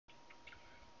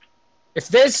If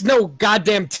there's no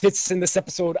goddamn tits in this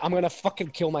episode, I'm gonna fucking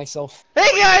kill myself. Hey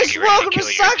guys, You're gonna welcome to kill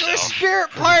Sakura yourself. Spirit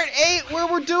Part 8, where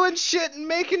we're doing shit and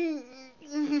making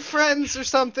friends or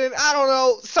something. I don't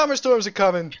know. Summer storms are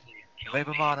coming.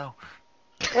 Labor motto.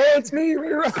 Oh, it's me,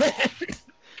 rerun.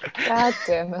 God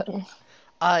damn it.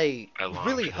 I long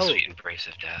really for the hope sweet embrace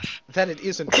of death. that it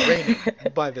isn't raining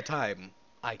by the time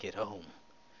I get home.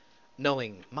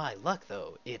 Knowing my luck,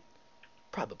 though, it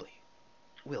probably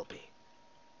will be.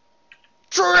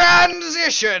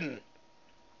 Transition!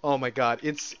 Oh my god,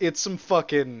 it's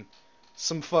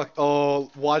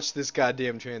oh, watch this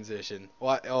goddamn transition.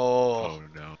 What? Oh. Oh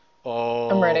no. Oh,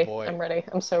 I'm ready. boy. I'm ready.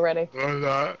 I'm so ready.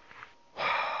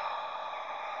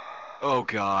 Oh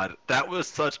god, that was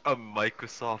such a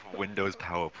Microsoft Windows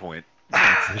PowerPoint.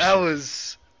 That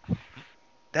was a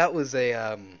that was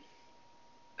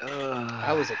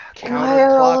a Why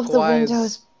are all of the counterclockwise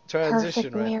windows transition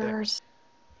perfect right there. mirrors?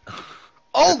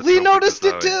 Oh, That's we how noticed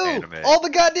it Windows too! are anime. All the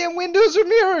goddamn windows are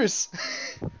mirrors!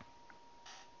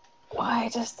 Why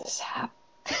does this happen?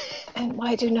 And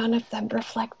why do none of them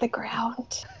reflect the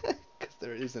ground? Because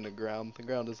there isn't a ground. The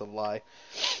ground is a lie.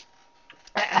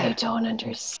 I don't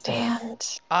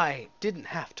understand. I didn't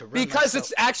have to run Because myself.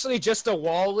 it's actually just a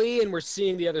Wall-E and we're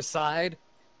seeing the other side.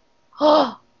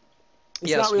 Oh,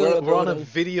 It's Yes, not really we're on a building.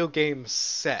 video game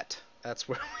set. That's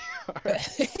where we are.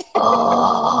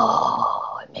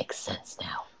 oh, it makes sense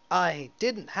now. I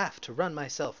didn't have to run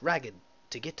myself ragged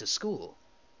to get to school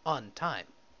on time.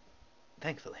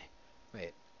 Thankfully.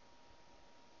 Wait.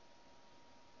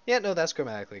 Yeah, no, that's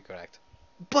grammatically correct.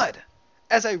 But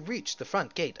as I reached the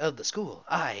front gate of the school,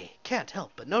 I can't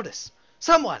help but notice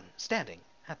someone standing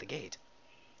at the gate.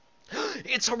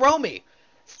 It's Hiromi!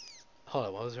 Hold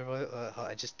on, what was her voice?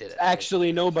 I just did it.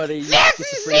 Actually, nobody. Fancy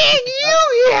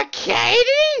you here,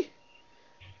 Katie!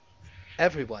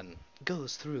 Everyone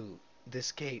goes through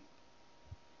this gate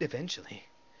eventually.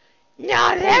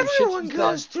 Not Holy shit, everyone she's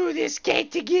goes through this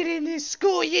gate to get in this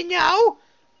school, you know?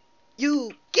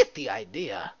 You get the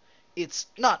idea. It's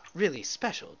not really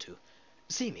special to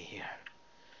see me here.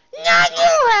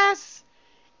 Nonetheless,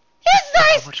 it's How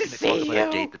nice much to can they talk see about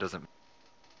a date you. that doesn't?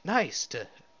 Nice to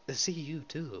see you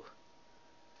too.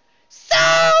 So,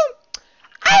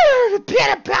 I heard a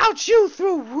bit about you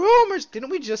through rumors. Didn't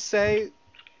we just say,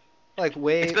 like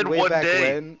It's been way one back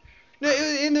day. when? No,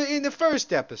 in the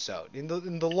first episode, in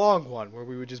the long one where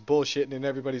we were just bullshitting and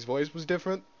everybody's voice was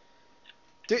different.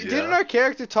 Didn't Yeah. our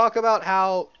character talk about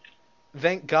how,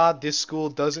 thank God this school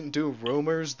doesn't do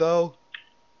rumors though?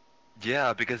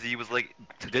 Yeah, because he was like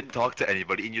didn't talk to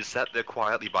anybody and just sat there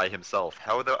quietly by himself.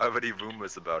 How are there already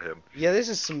rumors about him? Yeah, this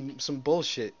is some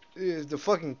bullshit. The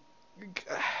fucking.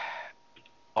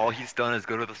 All he's done is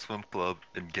go to the swim club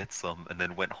and get some, and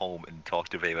then went home and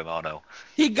talked to Veyamano.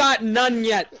 He got none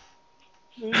yet.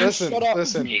 Listen, Shut up.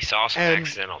 listen. He saw some And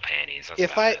accidental panties. That's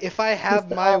If about I it. if I have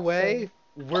the my awesome way,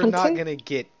 we're not hunting? gonna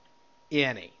get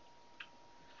any.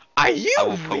 Are you I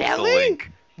will post a really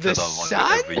link to the them on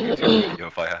son? every YouTube video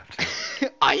if I have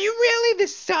to. Are you really the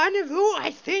son of who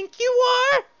I think you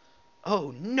are?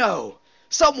 Oh no!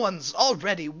 Someone's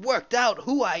already worked out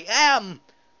who I am.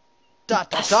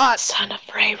 Dot The dot dot. son of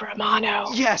Ray Romano.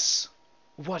 Yes.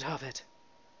 What of it?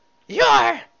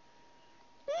 You're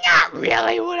not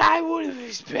really what I would have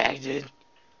expected.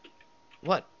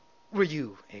 What were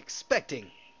you expecting?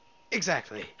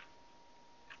 Exactly.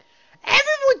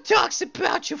 Everyone talks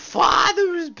about your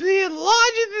father as being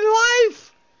larger than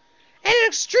life. An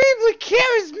extremely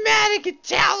charismatic and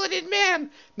talented man.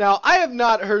 Now, I have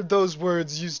not heard those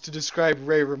words used to describe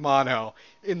Ray Romano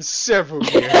in several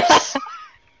years.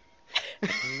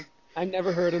 I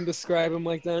never heard him describe him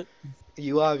like that.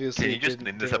 You obviously Can you just didn't,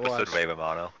 name this didn't episode watch.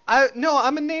 Veyamano? No,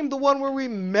 I'm gonna name the one where we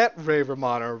met Ray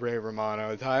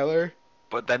Romano, Tyler.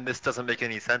 But then this doesn't make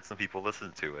any sense when people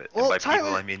listen to it. Well, and by Tyler,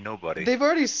 people I mean nobody. They've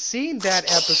already seen that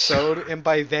episode, and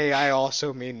by they, I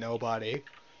also mean nobody.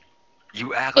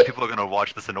 You act like people are gonna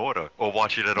watch this in order, or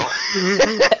watch it at all.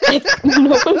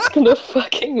 No one's gonna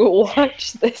fucking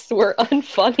watch this. We're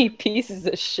unfunny pieces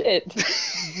of shit.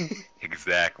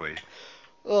 Exactly.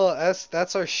 Well,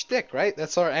 that's our shtick, right?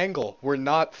 That's our angle. We're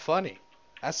not funny.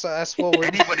 That's what we're.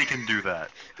 Anybody can do that.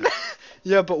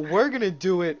 Yeah, but we're gonna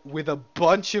do it with a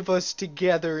bunch of us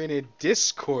together in a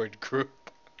Discord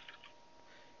group.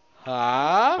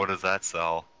 Huh? What does that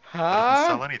sell? That Huh? doesn't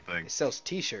sell anything. It sells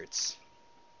T-shirts.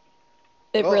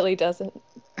 It Oh. really doesn't.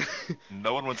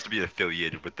 No one wants to be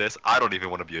affiliated with this. I don't even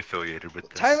want to be affiliated with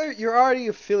this. Tyler, you're already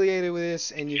affiliated with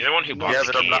this, and You're the one who bought Yeah, the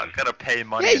but I'm game. not gonna pay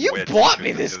money. Yeah, and you wear bought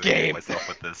me t-shirts this and affiliate game. Myself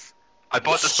with this. I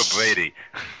bought this for Brady.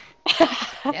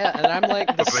 Yeah, and I'm like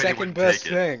the Brady second wouldn't best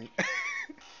take thing.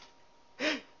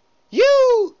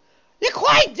 You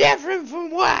different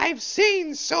from what I've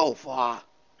seen so far.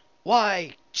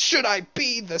 Why should I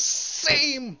be the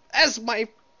same as my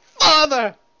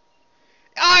father?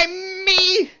 I'm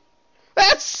me!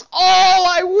 That's all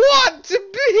I want to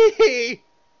be!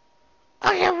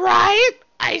 Okay, right?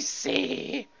 I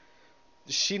see.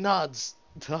 She nods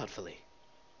thoughtfully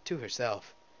to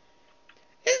herself.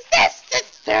 Is this the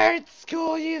third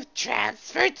school you've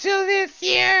transferred to this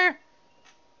year?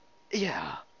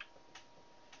 Yeah.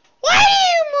 Why do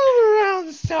you move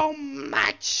around so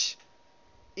much?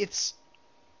 It's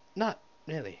not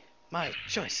really my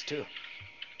choice to.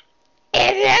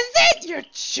 It isn't your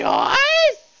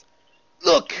choice?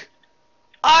 Look,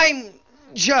 I'm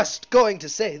just going to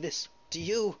say this to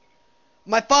you.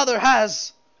 My father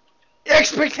has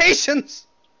expectations,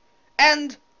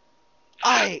 and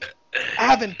I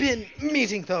haven't been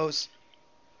meeting those.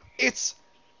 It's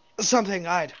something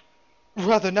I'd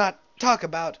rather not talk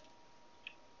about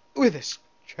with a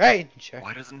stranger.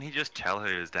 Why doesn't he just tell her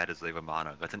his dad is Leva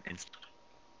Mono? That's an instant.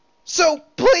 So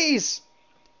please,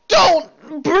 don't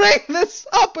bring this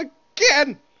up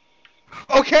again,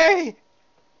 okay?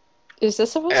 Is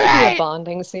this supposed to be a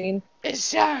bonding scene?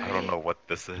 Sorry. I don't know what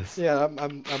this is. Yeah,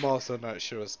 I'm also not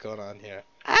sure what's going on here.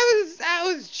 I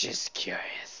was just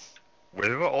curious.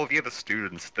 Where are all the other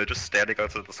students? They're just standing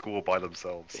outside the school by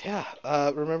themselves. Yeah,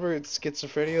 remember it's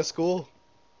schizophrenia school?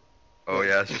 Oh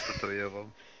yeah, it's just the three of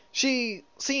them. She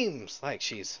seems like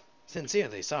she's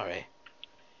sincerely sorry.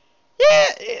 Yeah,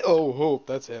 oh,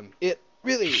 that's him. It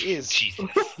really is Jesus.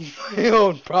 my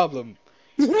own problem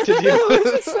to deal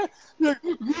with.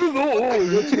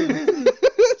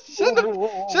 Shut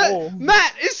up.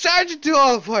 Matt is trying to do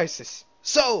all the voices.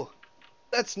 So,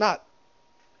 let's not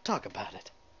talk about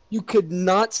it. You could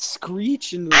not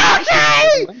screech and.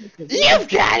 Okay! You've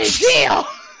got a deal!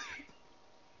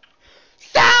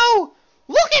 So,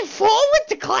 looking forward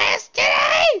to class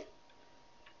today?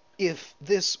 If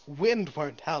this wind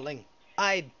weren't howling,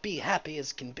 I'd be happy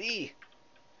as can be.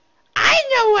 I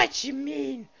know what you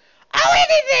mean. Oh,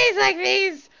 any days like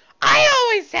these, I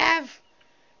always have...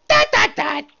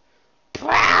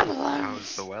 problems.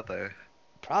 How's the weather?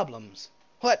 Problems?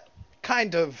 What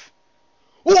kind of...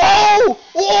 Whoa!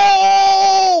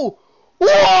 Whoa!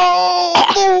 Whoa!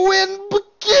 The wind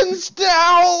begins to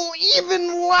howl even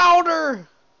louder!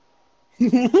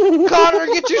 Connor,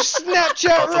 get your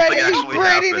Snapchat ready! actually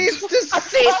Brady happened. needs to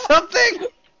see something!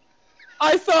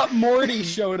 I thought Morty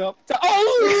showed up.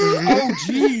 Oh,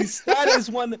 jeez, that is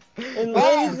one. And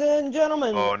ladies and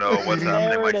gentlemen, Oh no, what's there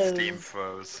happening? My it Steam is.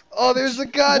 froze. Oh, there's a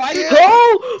Why goddamn...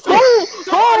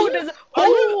 did-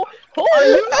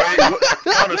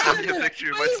 Connor, send me a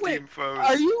picture. My Steam froze.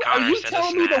 Are you Connor, send a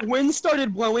telling me the snap. wind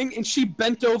started blowing and she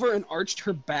bent over and arched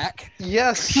her back?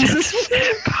 Yes. Connor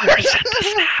sent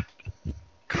the snap.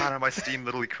 Connor, my Steam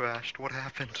literally crashed. What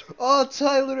happened? Oh,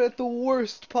 Tyler, at the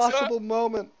worst possible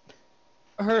moment.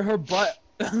 Her butt.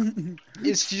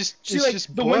 It's just, She it's like just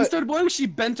the butt. wind started blowing. She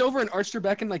bent over and arched her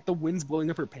back, and like the wind's blowing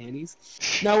up her panties.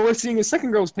 Now we're seeing a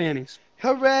second girl's panties.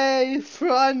 Hooray for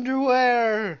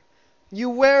underwear! You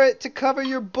wear it to cover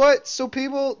your butt so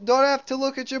people don't have to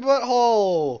look at your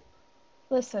butthole.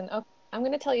 Listen, okay, I'm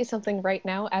gonna tell you something right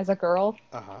now as a girl.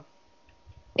 Uh-huh.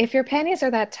 If your panties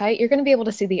are that tight, you're gonna be able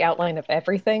to see the outline of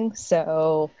everything,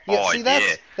 so... Yeah, Oh, see,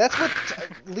 yeah. that's what,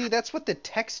 Lee, that's what the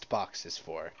text box is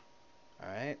for.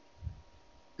 Alright?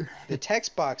 The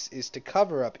text box is to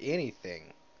cover up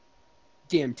anything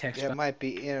Damn text. that might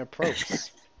be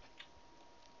inappropriate.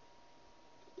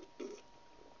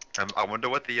 I wonder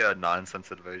what the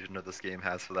non-censored version of this game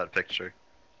has for that picture.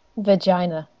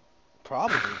 Vagina.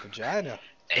 Probably vagina.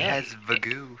 It Yeah. has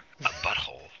Vagoo. a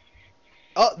butthole.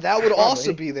 Oh, that would also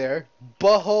Probably. be there.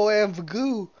 Butthole and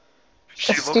vagoo.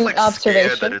 She looks Astute like scared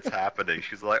that observation. it's happening.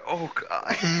 She's like, oh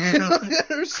god.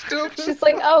 They're stupid. She's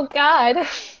like, oh god,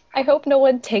 I hope no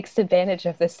one takes advantage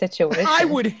of this situation. I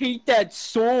would hate that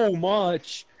so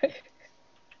much.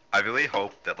 I really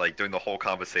hope that like during the whole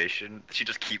conversation, she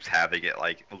just keeps having it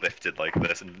like lifted like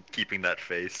this and keeping that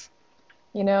face.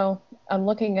 You know, I'm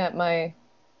looking at my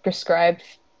prescribed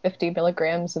 50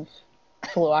 milligrams of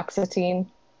fluoxetine,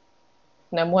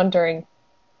 and I'm wondering,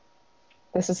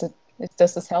 does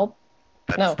this help?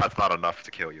 No. That's not enough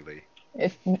to kill you, Lee.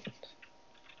 It,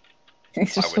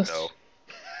 I would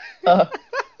know.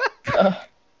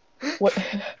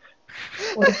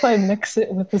 What if I mix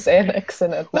it with Xanax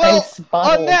and a Well, nice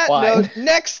bottle on that of wine? note,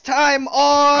 next time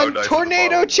on nice of a Tornado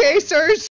bottle of wine. Chasers.